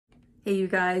Hey you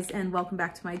guys, and welcome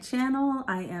back to my channel.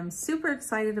 I am super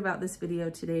excited about this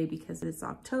video today because it's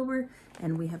October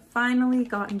and we have finally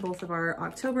gotten both of our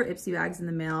October IPSY bags in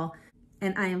the mail.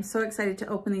 And I am so excited to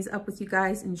open these up with you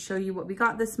guys and show you what we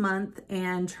got this month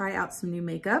and try out some new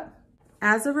makeup.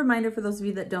 As a reminder, for those of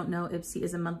you that don't know, IPSY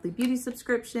is a monthly beauty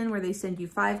subscription where they send you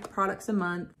 5 products a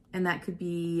month. And that could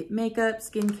be makeup,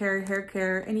 skincare, hair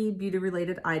care, any beauty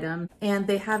related item. And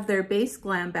they have their base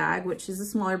glam bag, which is a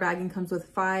smaller bag and comes with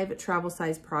 5 travel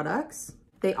size products.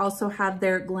 They also have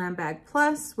their glam bag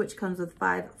plus, which comes with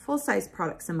 5 full size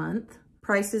products a month.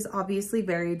 Prices obviously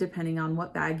vary depending on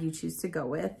what bag you choose to go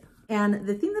with. And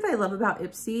the thing that I love about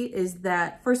IPSY is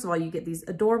that, first of all, you get these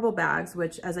adorable bags,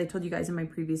 which, as I told you guys in my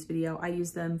previous video, I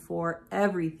use them for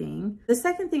everything. The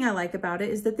second thing I like about it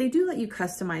is that they do let you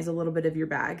customize a little bit of your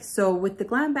bag. So with the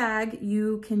Glam Bag,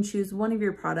 you can choose 1 of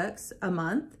your products a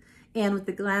month. And with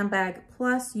the Glam Bag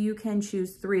Plus, you can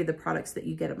choose 3 of the products that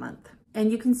you get a month.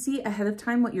 And you can see ahead of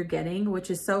time what you're getting,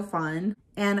 which is so fun.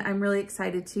 And I'm really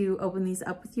excited to open these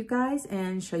up with you guys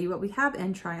and show you what we have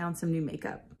and try on some new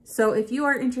makeup. So if you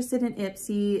are interested in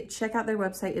IPSY, check out their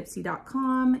website,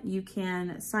 ipsy.com. You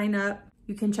can sign up,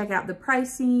 you can check out the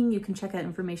pricing, you can check out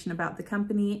information about the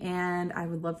company, and I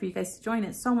would love for you guys to join.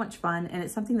 It's so much fun, and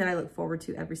it's something that I look forward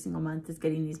to every single month, is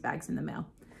getting these bags in the mail.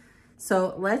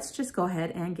 So let's just go ahead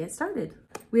and get started.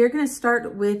 We are going to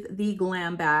start with the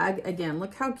Glam Bag. Again,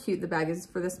 look how cute the bag is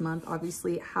for this month,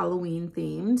 obviously Halloween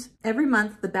themed. Every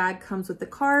month the bag comes with the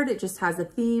card. It just has a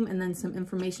theme and then some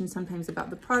information sometimes about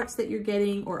the products that you're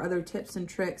getting or other tips and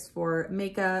tricks for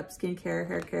makeup, skincare,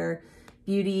 hair care,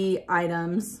 beauty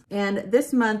items. And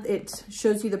this month it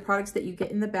shows you the products that you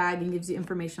get in the bag and gives you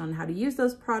information on how to use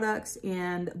those products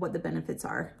and what the benefits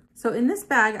are. So in this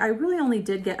bag, I really only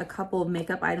did get a couple of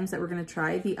makeup items that we're going to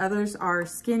try. The others are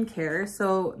skincare.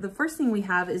 So the first thing we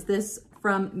have is this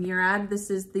from Murad. This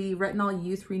is the Retinol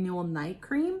Youth Renewal Night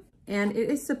Cream. And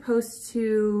it is supposed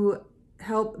to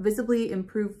help visibly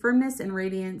improve firmness and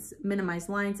radiance, minimize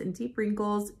lines and deep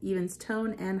wrinkles, evens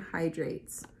tone, and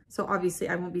hydrates. So obviously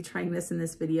I won't be trying this in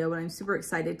this video, but I'm super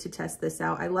excited to test this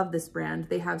out. I love this brand.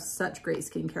 They have such great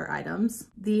skincare items.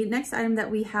 The next item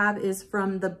that we have is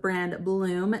from the brand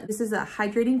Bloom. This is a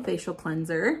hydrating facial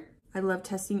cleanser. I love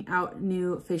testing out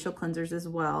new facial cleansers as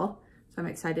well, so I'm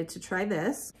excited to try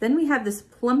this. Then we have this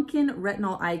Plumpkin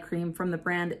Retinol Eye Cream from the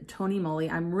brand Tony Moly.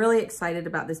 I'm really excited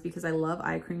about this because I love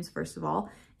eye creams, first of all,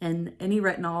 and any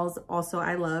retinols also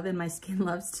I love, and my skin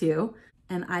loves too.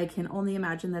 And I can only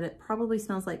imagine that it probably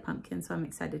smells like pumpkin, so I'm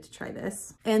excited to try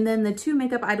this. And then the 2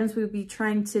 makeup items we'll be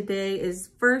trying today is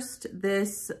first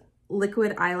this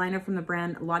liquid eyeliner from the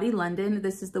brand Lottie London.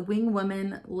 This is the Wing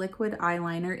Woman liquid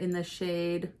eyeliner in the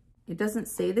shade, it doesn't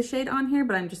say the shade on here,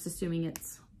 but I'm just assuming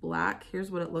it's black.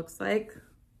 Here's what it looks like.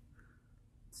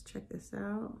 Let's check this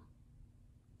out.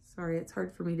 Sorry, it's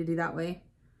hard for me to do that way,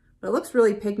 but it looks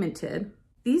really pigmented.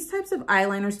 These types of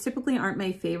eyeliners typically aren't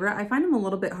my favorite. I find them a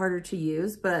little bit harder to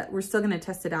use, but we're still gonna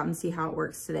test it out and see how it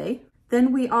works today.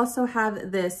 Then we also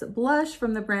have this blush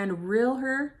from the brand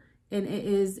REALHER, and it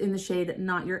is in the shade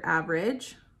Not Your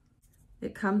Average.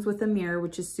 It comes with a mirror,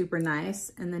 which is super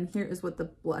nice. And then here is what the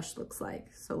blush looks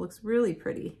like. So it looks really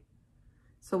pretty.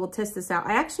 So we'll test this out.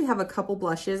 I actually have a couple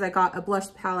blushes. I got a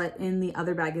blush palette in the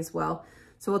other bag as well.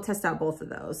 So we'll test out both of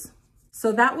those.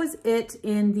 So that was it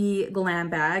in the Glam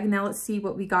Bag. Now let's see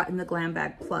what we got in the Glam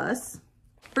Bag Plus.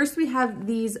 First we have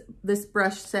this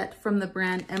brush set from the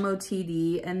brand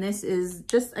MOTD, and this is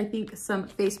just, I think, some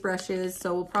face brushes.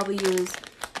 So we'll probably use,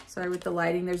 sorry with the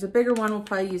lighting, there's a bigger one we'll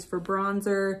probably use for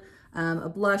bronzer, a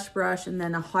blush brush, and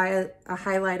then a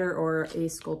highlighter or a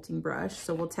sculpting brush.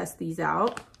 So we'll test these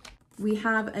out. We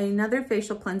have another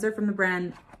facial cleanser from the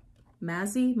brand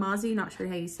Mazzy, not sure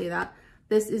how you say that.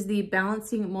 This is the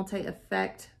Balancing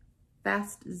Multi-Effect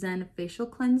Fast Zen Facial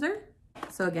Cleanser.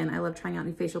 So again, I love trying out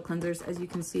new facial cleansers. As you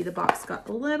can see, the box got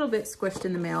a little bit squished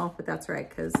in the mail, but that's right,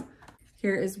 because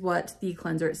here is what the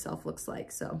cleanser itself looks like.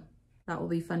 So that will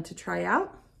be fun to try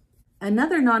out.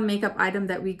 Another non-makeup item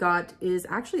that we got is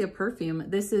actually a perfume.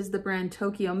 This is the brand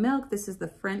Tokyo Milk. This is the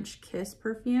French Kiss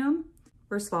perfume.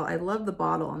 First of all, I love the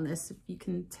bottle on this. If you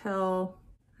can tell,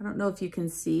 I don't know if you can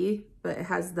see, but it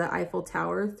has the Eiffel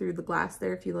Tower through the glass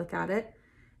there if you look at it.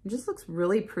 It just looks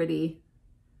really pretty.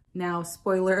 Now,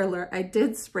 spoiler alert, I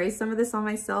did spray some of this on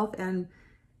myself and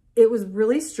it was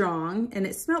really strong and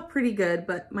it smelled pretty good,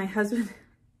 but my husband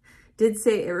did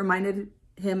say it reminded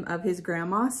him of his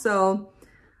grandma. So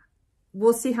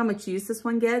we'll see how much use this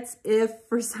one gets. If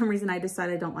for some reason I decide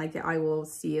I don't like it, I will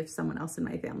see if someone else in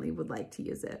my family would like to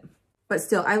use it. But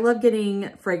still, I love getting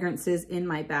fragrances in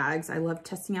my bags. I love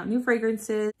testing out new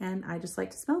fragrances and I just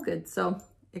like to smell good. So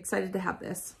excited to have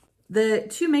this. The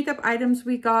two makeup items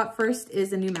we got, first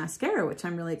is a new mascara, which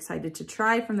I'm really excited to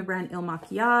try, from the brand IL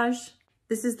MAKIAGE.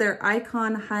 This is their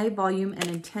Icon High Volume and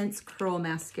Intense Curl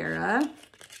Mascara.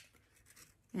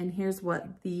 And here's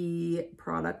what the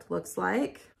product looks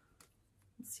like.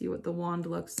 Let's see what the wand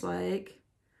looks like.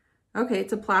 Okay,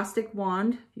 it's a plastic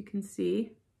wand, you can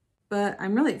see. But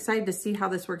I'm really excited to see how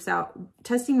this works out.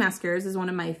 Testing mascaras is one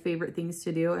of my favorite things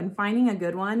to do, and finding a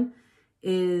good one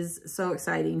is so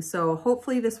exciting. So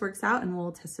hopefully this works out and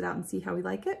we'll test it out and see how we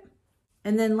like it.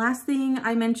 And then last thing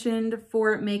I mentioned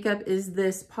for makeup is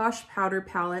this Posh powder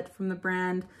palette from the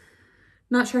brand,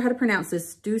 not sure how to pronounce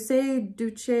this,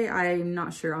 DOUCCE, I'm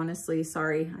not sure, honestly,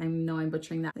 sorry, I know I'm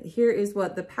butchering that. But here is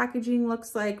what the packaging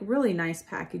looks like, really nice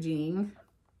packaging.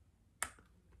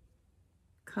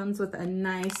 Comes with a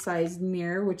nice sized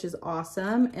mirror, which is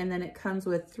awesome. And then it comes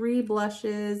with 3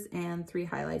 blushes and 3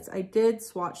 highlights. I did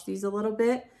swatch these a little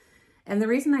bit. And the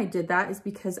reason I did that is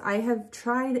because I have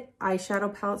tried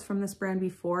eyeshadow palettes from this brand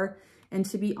before. And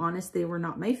to be honest, they were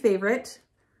not my favorite.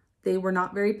 They were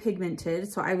not very pigmented.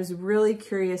 So I was really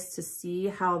curious to see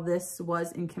how this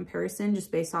was in comparison, just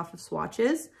based off of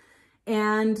swatches.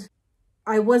 And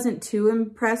I wasn't too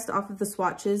impressed off of the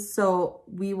swatches, so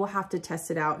we will have to test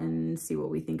it out and see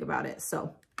what we think about it.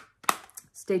 So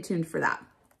stay tuned for that.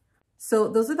 So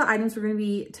those are the items we're going to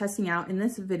be testing out in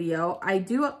this video. I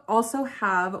do also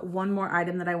have one more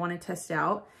item that I want to test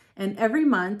out. And every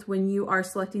month when you are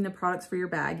selecting the products for your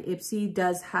bag, IPSY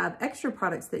does have extra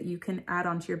products that you can add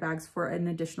onto your bags for an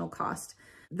additional cost.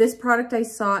 This product I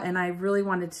saw and I really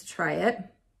wanted to try it.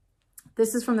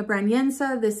 This is from the brand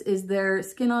YENSA. This is their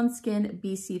Skin on Skin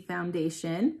BC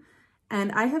foundation.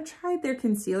 And I have tried their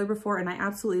concealer before and I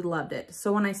absolutely loved it.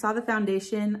 So when I saw the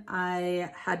foundation, I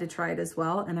had to try it as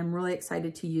well. And I'm really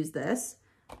excited to use this.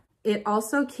 It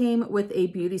also came with a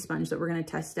beauty sponge that we're going to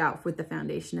test out with the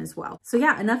foundation as well. So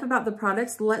yeah, enough about the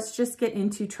products. Let's just get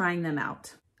into trying them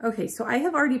out. Okay, so I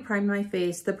have already primed my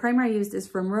face. The primer I used is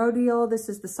from RODIAL. This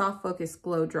is the Soft Focus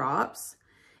Glow Drops.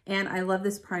 And I love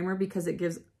this primer because it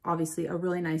gives obviously a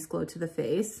really nice glow to the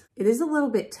face. It is a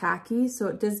little bit tacky, so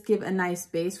it does give a nice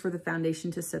base for the foundation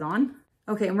to sit on.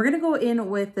 Okay, and we're gonna go in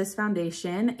with this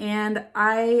foundation, and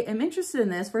I am interested in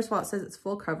this. First of all, it says it's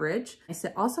full coverage.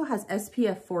 It also has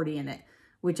SPF 40 in it,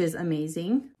 which is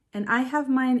amazing. And I have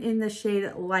mine in the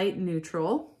shade Light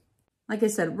Neutral. Like I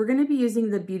said, we're gonna be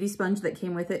using the beauty sponge that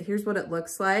came with it. Here's what it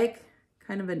looks like.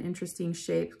 Kind of an interesting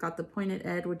shape. It's got the pointed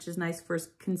edge, which is nice for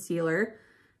concealer.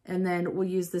 And then we'll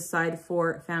use this side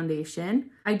for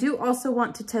foundation. I do also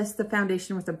want to test the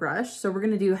foundation with a brush. So we're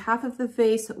gonna do half of the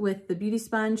face with the beauty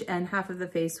sponge and half of the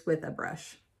face with a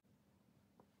brush.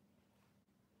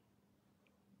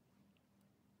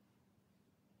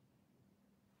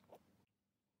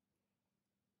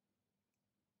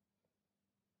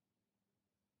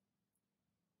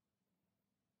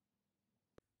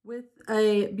 With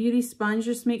a beauty sponge,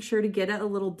 just make sure to get it a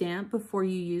little damp before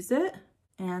you use it.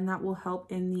 And that will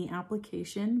help in the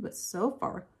application. But so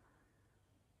far,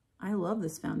 I love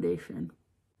this foundation.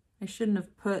 I shouldn't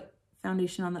have put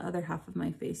foundation on the other half of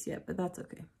my face yet, but that's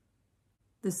okay.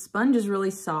 The sponge is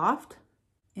really soft,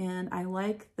 and I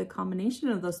like the combination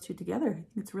of those two together. I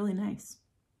think it's really nice.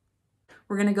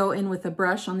 We're gonna go in with a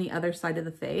brush on the other side of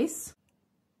the face.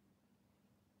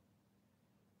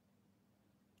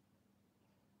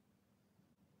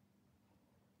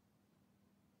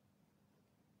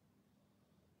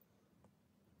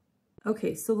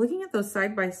 Okay, so looking at those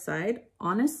side by side,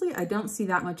 honestly, I don't see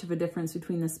that much of a difference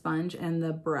between the sponge and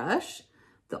the brush.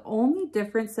 The only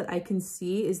difference that I can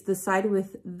see is the side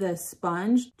with the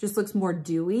sponge just looks more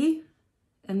dewy,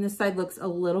 and this side looks a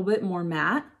little bit more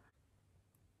matte.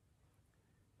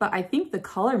 But I think the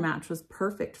color match was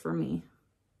perfect for me.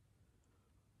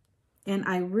 And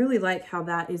I really like how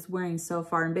that is wearing so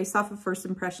far. And based off of first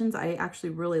impressions, I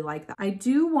actually really like that. I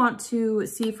do want to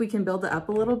see if we can build it up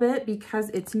a little bit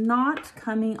because it's not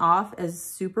coming off as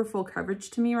super full coverage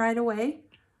to me right away.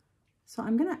 So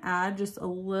I'm gonna add just a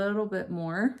little bit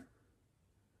more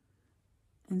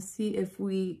and see if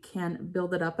we can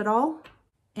build it up at all.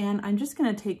 And I'm just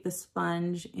gonna take the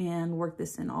sponge and work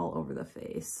this in all over the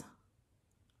face.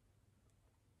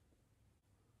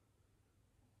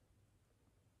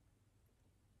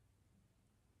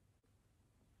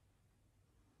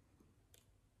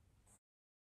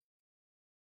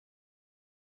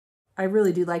 I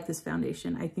really do like this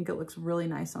foundation. I think it looks really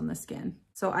nice on the skin.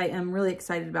 So I am really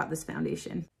excited about this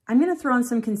foundation. I'm gonna throw in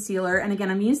some concealer. And again,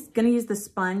 I'm gonna use the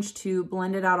sponge to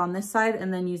blend it out on this side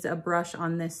and then use a brush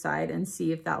on this side and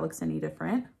see if that looks any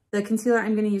different. The concealer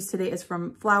I'm gonna use today is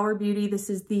from Flower Beauty.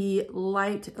 This is the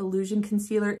Light Illusion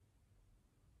Concealer.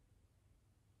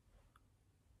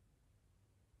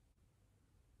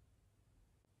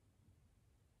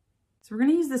 So we're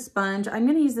gonna use the sponge. I'm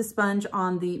gonna use the sponge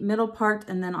on the middle part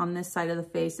and then on this side of the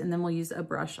face, and then we'll use a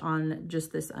brush on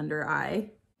just this under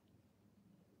eye.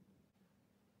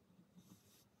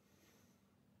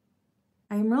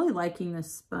 I'm really liking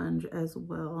this sponge as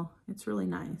well. It's really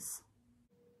nice.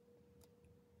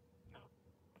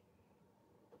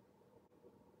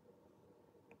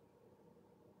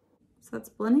 So that's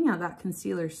blending out that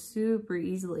concealer super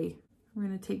easily. We're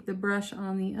gonna take the brush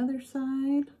on the other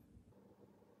side.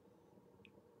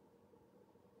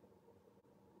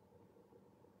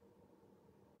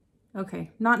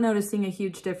 Okay, not noticing a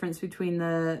huge difference between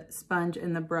the sponge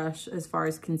and the brush as far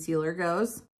as concealer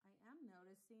goes. I am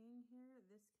noticing here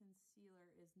this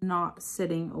concealer is not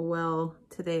sitting well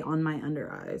today on my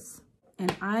under eyes.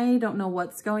 And I don't know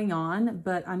what's going on,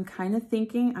 but I'm kind of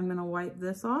thinking I'm gonna wipe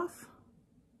this off.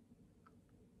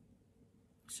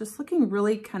 It's just looking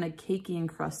really kind of cakey and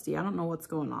crusty. I don't know what's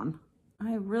going on.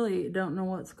 I really don't know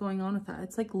what's going on with that.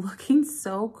 It's like looking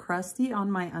so crusty on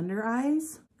my under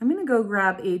eyes. I'm gonna go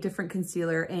grab a different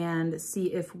concealer and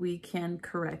see if we can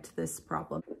correct this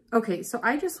problem. Okay, so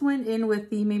I just went in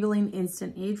with the Maybelline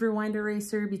Instant Age Rewind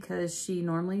Eraser because she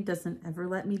normally doesn't ever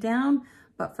let me down.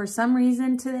 But for some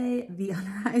reason today, the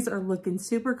under eyes are looking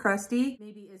super crusty.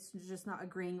 Maybe it's just not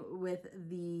agreeing with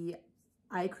the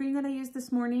eye cream that I used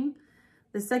this morning.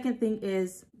 The second thing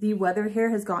is the weather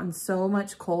here has gotten so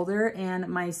much colder and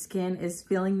my skin is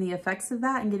feeling the effects of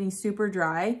that and getting super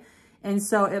dry. And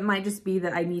so it might just be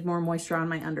that I need more moisture on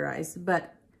my under eyes,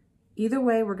 but either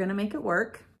way, we're gonna make it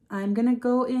work. I'm gonna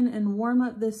go in and warm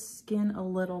up this skin a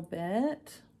little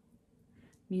bit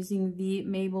using the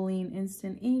Maybelline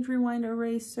Instant Age Rewind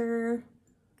Eraser.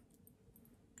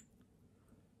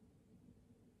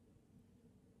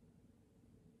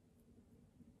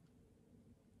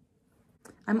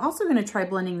 I'm also gonna try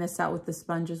blending this out with the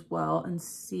sponge as well and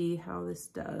see how this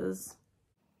does.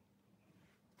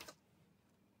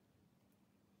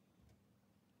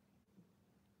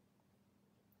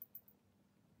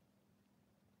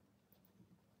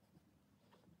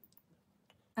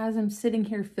 As I'm sitting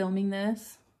here filming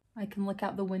this, I can look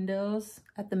out the windows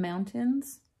at the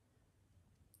mountains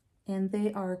and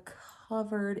they are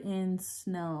covered in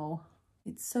snow.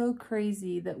 It's so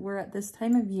crazy that we're at this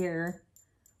time of year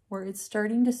where it's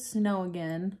starting to snow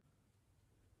again.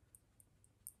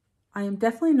 I am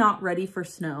definitely not ready for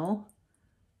snow,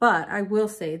 but I will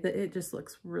say that it just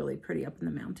looks really pretty up in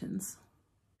the mountains.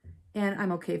 And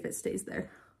I'm okay if it stays there.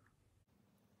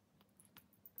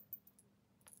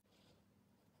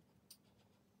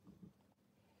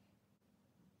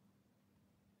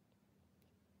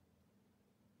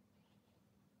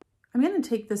 I'm gonna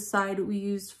take the side we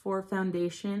used for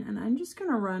foundation and I'm just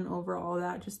gonna run over all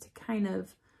that just to kind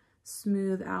of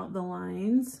smooth out the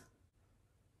lines.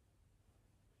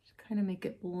 Just kind of make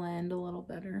it blend a little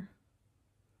better.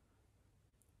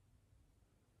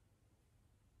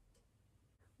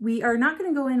 We are not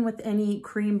gonna go in with any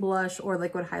cream blush or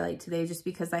liquid highlight today just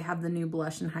because I have the new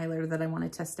blush and highlighter that I wanna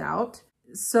test out.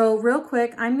 So real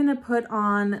quick, I'm gonna put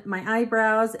on my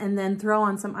eyebrows and then throw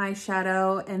on some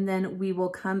eyeshadow and then we will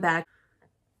come back.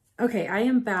 Okay, I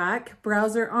am back.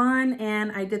 Brows are on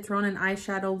and I did throw on an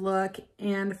eyeshadow look.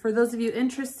 And for those of you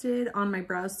interested on my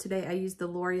brows today, I used the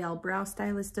L'Oreal Brow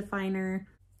Stylist Definer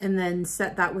and then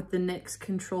set that with the NYX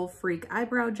Control Freak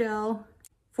Eyebrow Gel.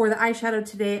 For the eyeshadow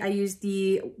today, I used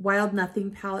the Wild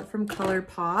Nothing palette from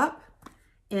ColourPop.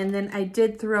 And then I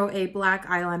did throw a black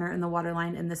eyeliner in the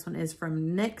waterline, and this one is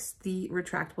from NYX, the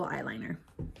Retractable Eye Liner.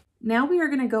 Now we are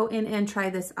gonna go in and try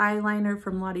this eyeliner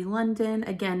from Lottie London.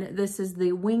 Again, this is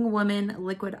the Wing Woman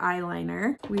Liquid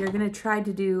Eyeliner. We are gonna try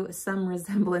to do some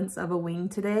resemblance of a wing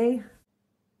today.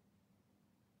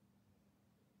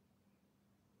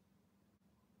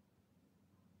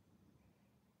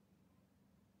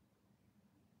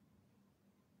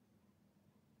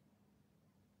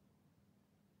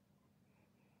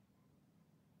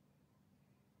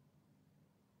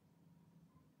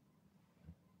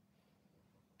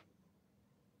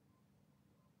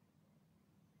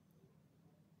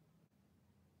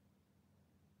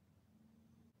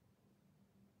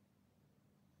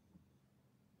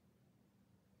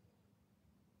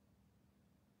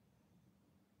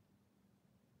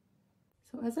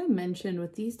 So as I mentioned,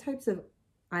 with these types of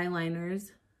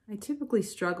eyeliners, I typically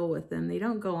struggle with them. They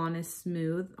don't go on as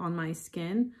smooth on my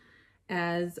skin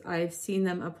as I've seen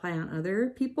them apply on other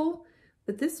people,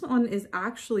 but this one is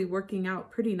actually working out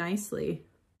pretty nicely.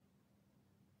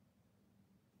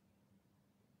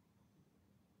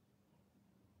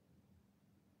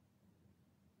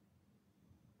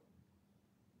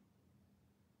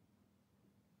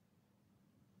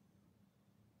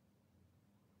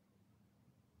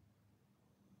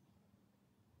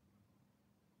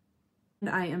 And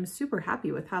I am super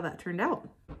happy with how that turned out.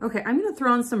 Okay, I'm gonna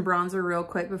throw on some bronzer real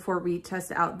quick before we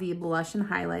test out the blush and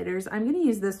highlighters. I'm gonna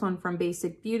use this one from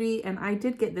Basic Beauty, and I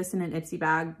did get this in an IPSY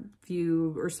bag a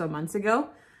few or so months ago.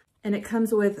 And it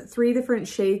comes with 3 different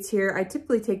shades here. I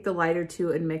typically take the lighter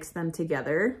 2 and mix them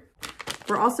together.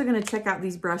 We're also gonna check out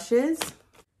these brushes.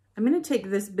 I'm gonna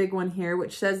take this big one here,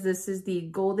 which says this is the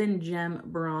Golden Gem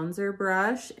Bronzer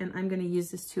brush, and I'm gonna use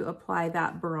this to apply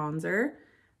that bronzer.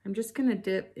 I'm just gonna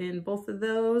dip in both of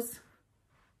those,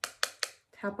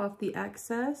 tap off the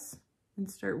excess, and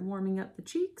start warming up the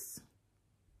cheeks.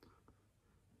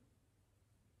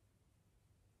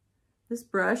 This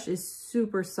brush is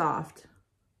super soft.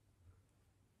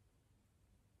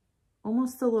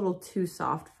 Almost a little too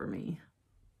soft for me.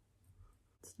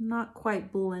 It's not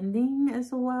quite blending as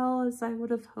well as I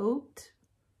would have hoped.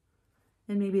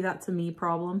 And maybe that's a me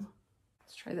problem.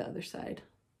 Let's try the other side.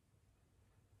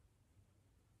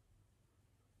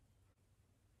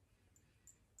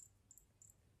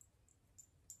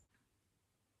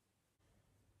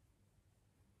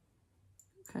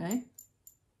 Okay.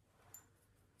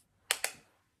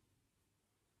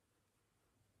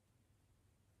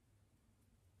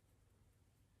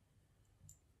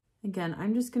 Again,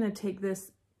 I'm just gonna take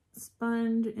this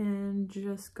sponge and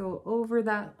just go over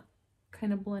that,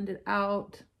 kind of blend it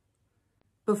out.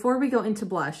 Before we go into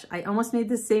blush, I almost made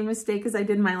the same mistake as I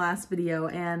did in my last video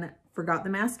and forgot the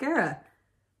mascara.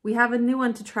 We have a new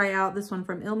one to try out, this one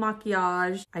from IL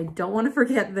MAKIAGE. I don't want to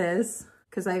forget this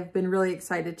because I've been really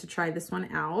excited to try this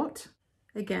one out.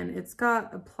 Again, it's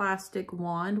got a plastic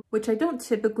wand, which I don't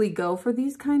typically go for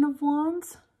these kind of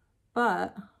wands,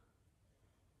 but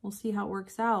we'll see how it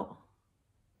works out.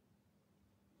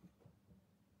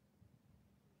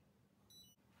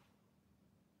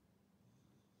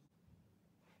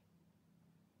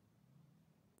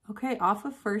 Okay, off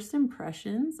of first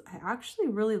impressions, I actually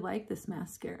really like this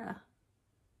mascara.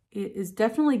 It is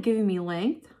definitely giving me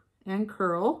length and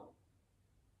curl.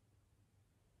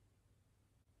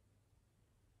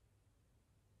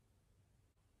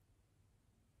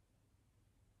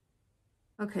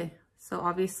 Okay, so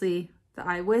obviously the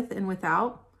eye with and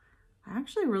without, I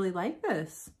actually really like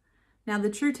this. Now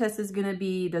the true test is gonna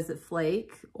be, does it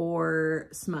flake or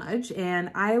smudge?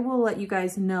 And I will let you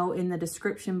guys know in the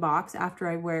description box after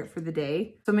I wear it for the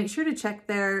day. So make sure to check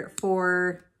there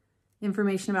for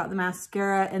information about the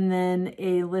mascara and then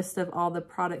a list of all the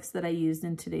products that I used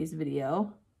in today's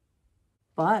video.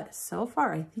 But so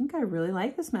far, I think I really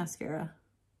like this mascara.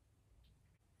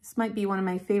 This might be one of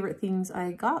my favorite things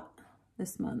I got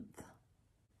this month.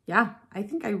 Yeah, I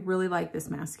think I really like this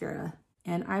mascara.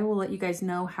 And I will let you guys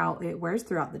know how it wears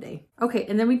throughout the day. Okay,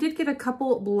 and then we did get a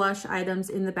couple blush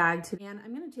items in the bag today. And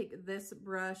I'm gonna take this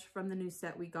brush from the new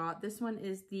set we got. This one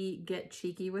is the Get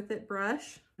Cheeky With It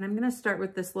brush. And I'm gonna start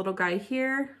with this little guy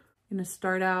here. I'm gonna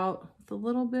start out with a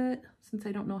little bit, since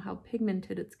I don't know how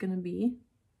pigmented it's gonna be.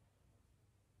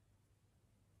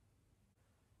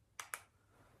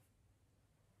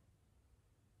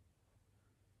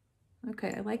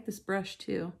 Okay, I like this brush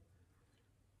too.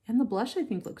 And the blush, I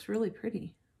think, looks really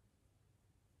pretty.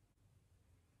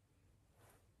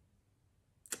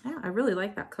 Yeah, I really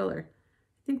like that color.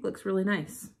 I think it looks really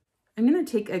nice. I'm gonna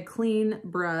take a clean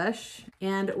brush,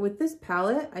 and with this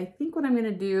palette, I think what I'm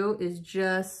gonna do is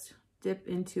just dip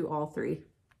into all 3.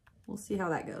 We'll see how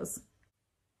that goes.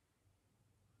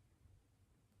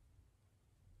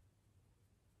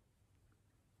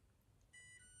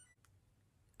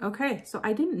 Okay, so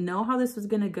I didn't know how this was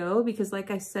gonna go because,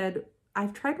 like I said,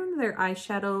 I've tried one of their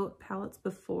eyeshadow palettes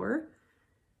before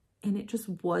and it just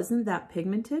wasn't that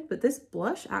pigmented, but this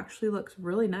blush actually looks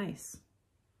really nice.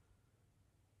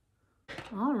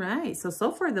 All right,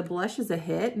 so far the blush is a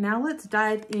hit. Now let's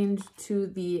dive into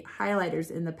the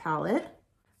highlighters in the palette.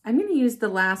 I'm gonna use the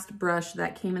last brush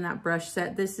that came in that brush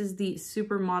set. This is the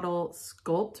Supermodel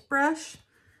Sculpt brush,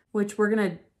 which we're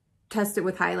gonna test it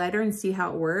with highlighter and see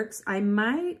how it works. I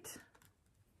might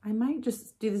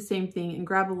just do the same thing and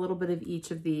grab a little bit of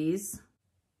each of these.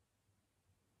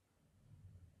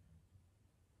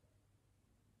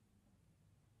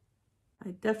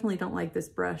 I definitely don't like this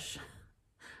brush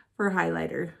for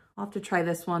highlighter. I'll have to try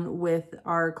this one with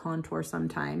our contour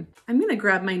sometime. I'm gonna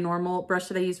grab my normal brush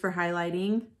that I use for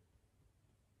highlighting.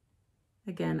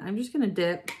 Again, I'm just gonna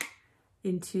dip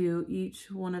into each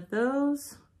one of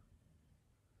those.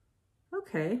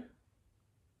 Okay.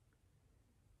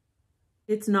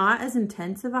 It's not as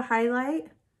intense of a highlight,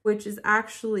 which is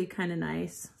actually kind of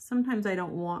nice. Sometimes I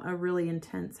don't want a really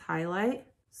intense highlight.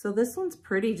 So this one's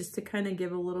pretty, just to kind of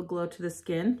give a little glow to the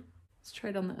skin. Let's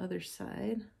try it on the other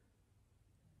side.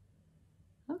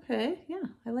 Okay, yeah,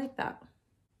 I like that.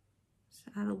 Just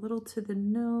add a little to the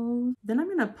nose. Then I'm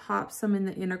gonna pop some in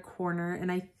the inner corner, and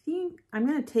I think I'm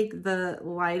gonna take the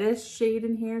lightest shade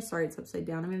in here. Sorry, it's upside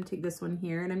down. I'm gonna take this one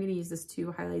here, and I'm gonna use this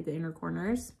to highlight the inner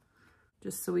corners,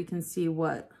 just so we can see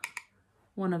what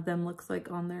one of them looks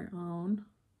like on their own.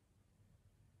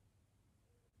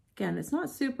 Again, it's not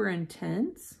super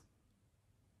intense,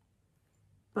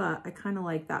 but I kind of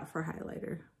like that for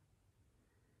highlighter.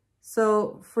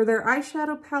 So for their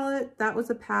eyeshadow palette, that was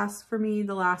a pass for me,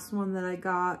 the last one that I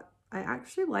got. I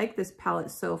actually like this palette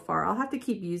so far. I'll have to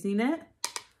keep using it.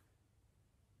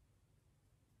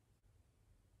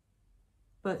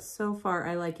 But so far,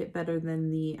 I like it better than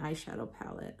the eyeshadow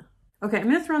palette. Okay, I'm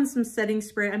gonna throw in some setting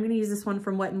spray. I'm gonna use this one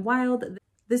from Wet n Wild.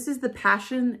 This is the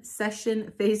Passion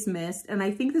Session Face Mist, and I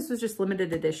think this was just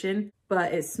limited edition,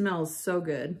 but it smells so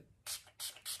good.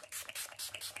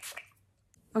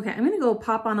 Okay, I'm gonna go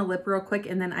pop on a lip real quick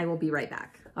and then I will be right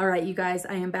back. All right, you guys,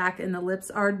 I am back and the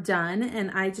lips are done, and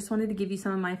I just wanted to give you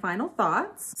some of my final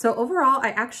thoughts. So overall, I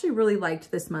actually really liked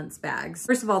this month's bags.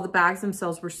 First of all, the bags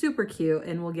themselves were super cute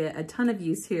and will get a ton of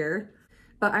use here.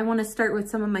 But I wanna start with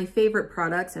some of my favorite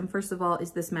products, and first of all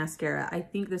is this mascara. I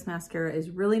think this mascara is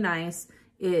really nice.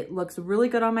 It looks really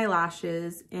good on my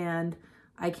lashes, and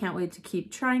I can't wait to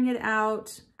keep trying it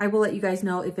out. I will let you guys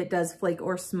know if it does flake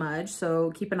or smudge,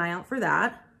 so keep an eye out for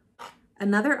that.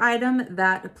 Another item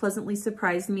that pleasantly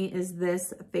surprised me is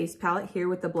this face palette here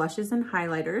with the blushes and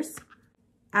highlighters.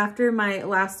 After my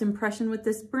last impression with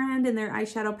this brand and their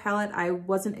eyeshadow palette, I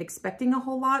wasn't expecting a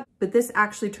whole lot, but this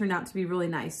actually turned out to be really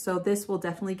nice, so this will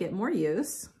definitely get more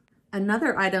use.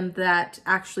 Another item that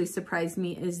actually surprised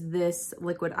me is this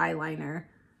liquid eyeliner.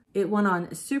 It went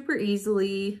on super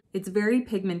easily, it's very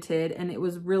pigmented, and it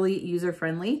was really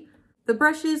user-friendly. The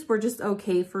brushes were just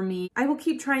okay for me. I will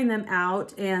keep trying them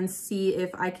out and see if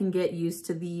I can get used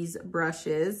to these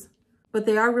brushes, but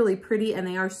they are really pretty and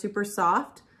they are super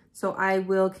soft, so I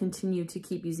will continue to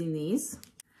keep using these.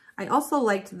 I also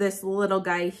liked this little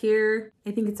guy here.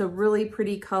 I think it's a really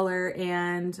pretty color,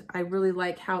 and I really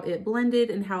like how it blended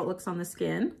and how it looks on the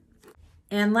skin.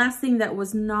 And last thing that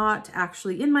was not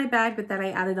actually in my bag, but that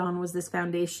I added on, was this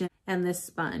foundation and this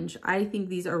sponge. I think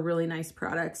these are really nice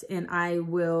products, and I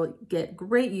will get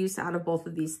great use out of both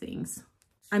of these things.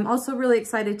 I'm also really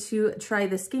excited to try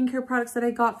the skincare products that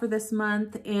I got for this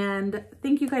month, and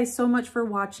thank you guys so much for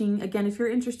watching. Again, if you're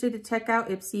interested to check out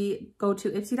IPSY, go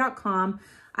to ipsy.com.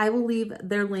 I will leave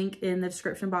their link in the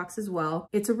description box as well.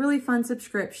 It's a really fun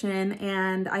subscription,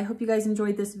 and I hope you guys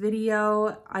enjoyed this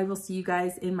video. I will see you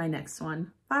guys in my next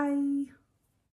one. Bye.